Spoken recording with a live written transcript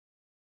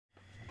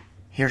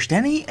Here's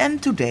Danny,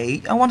 and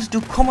today I wanted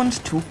to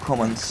comment 2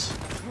 comments.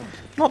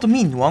 Not the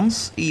mean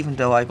ones, even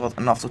though I got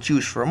enough to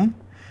choose from.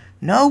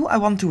 No, I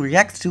want to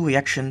react to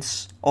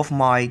reactions of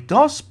my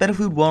Does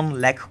Battlefield 1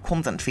 lag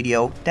content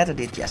video that I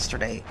did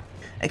yesterday.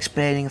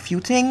 Explaining a few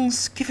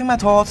things, giving my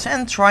thoughts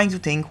and trying to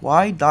think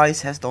why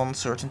DICE has done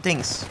certain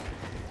things.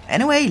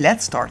 Anyway,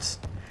 let's start.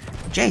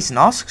 Jason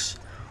asks,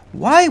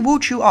 why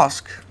would you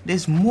ask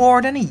this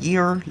more than a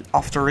year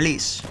after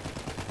release?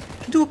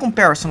 To do a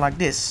comparison like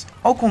this,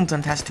 all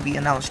content has to be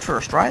announced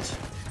first, right?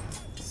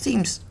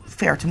 Seems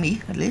fair to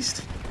me, at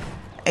least.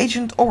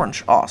 Agent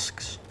Orange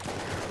asks,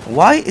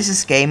 why is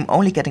this game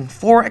only getting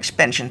 4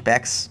 expansion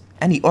packs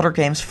and the other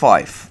games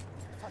 5?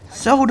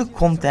 So the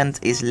content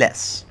is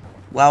less.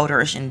 While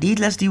there is indeed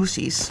less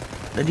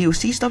DLCs, the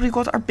DLCs that we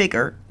got are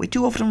bigger, with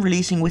 2 of them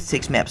releasing with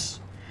 6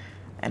 maps.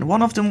 And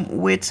 1 of them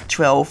with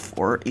 12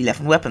 or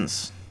 11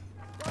 weapons.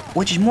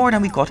 Which is more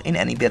than we got in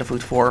any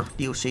Battlefield 4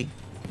 DLC.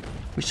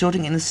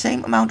 Resulting in the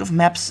same amount of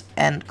maps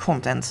and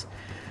content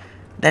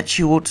that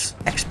you would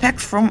expect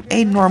from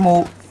a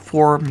normal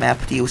 4 map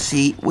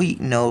DLC we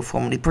know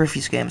from the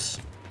previous games.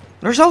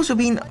 There's also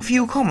been a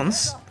few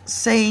comments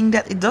saying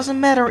that it doesn't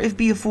matter if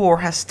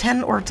BF4 has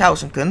 10 or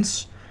 1000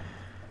 guns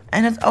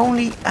and that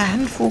only a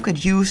handful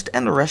get used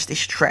and the rest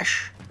is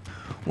trash.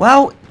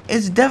 Well,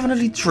 it's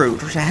definitely true,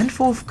 there's a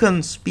handful of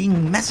guns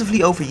being massively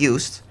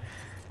overused,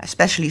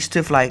 especially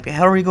stuff like the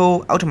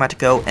Hellriegel,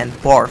 Automatico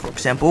and Bar for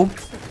example,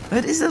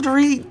 but is that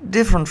really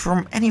different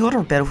from any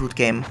other Battlefield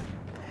game?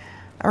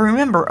 I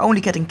remember only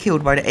getting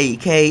killed by the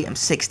AEK,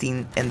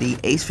 M16 and the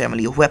Ace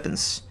family of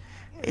weapons.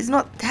 It's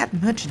not that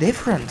much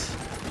different.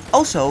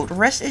 Also, the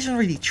rest isn't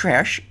really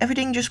trash,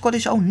 everything just got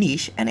its own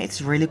niche and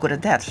it's really good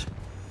at that.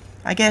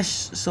 I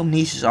guess some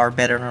niches are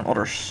better than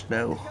others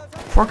though.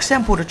 For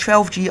example, the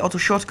 12G auto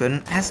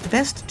shotgun has the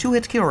best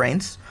 2-hit kill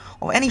range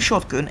of any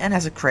shotgun and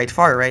has a great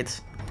fire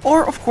rate.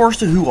 Or of course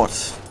the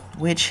HUOT,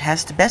 which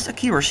has the best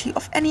accuracy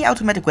of any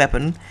automatic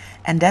weapon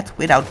and that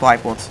without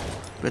bipod.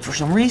 But for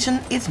some reason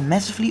it's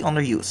massively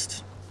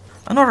underused.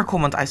 Another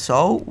comment I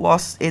saw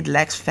was it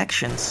lacks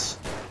factions.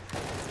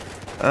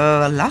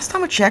 Last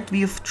time I checked,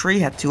 BF3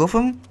 had 2 of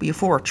them,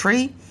 BF4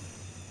 3,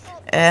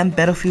 and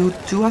Battlefield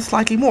 2 has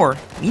slightly more.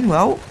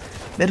 Meanwhile,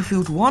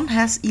 Battlefield 1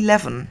 has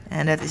 11,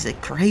 and that is a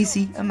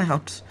crazy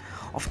amount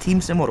of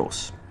teams and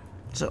models.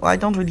 So I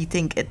don't really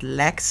think it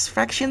lacks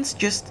factions,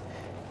 just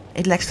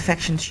it lacks the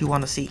factions you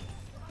wanna see.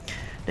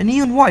 The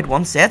Neon White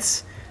one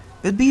says,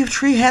 but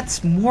BF3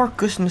 had more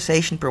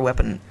customization per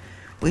weapon,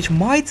 which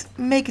might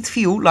make it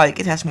feel like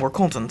it has more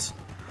content.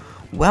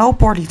 Well,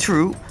 partly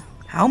true,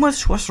 how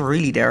much was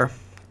really there?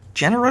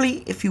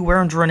 Generally, if you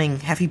weren't running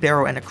heavy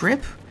barrel and a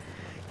grip,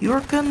 your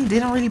gun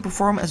didn't really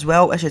perform as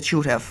well as it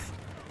should have,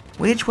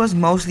 which was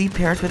mostly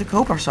paired with a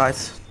Cobra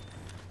sight.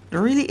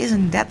 There really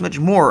isn't that much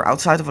more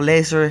outside of a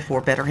laser for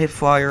better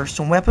hipfire,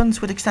 some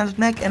weapons with extended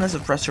mag and a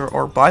suppressor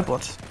or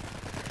bipod.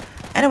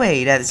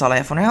 Anyway, that is all I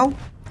have for now.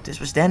 This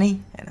was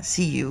Danny and I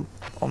see you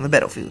on the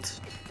battlefield.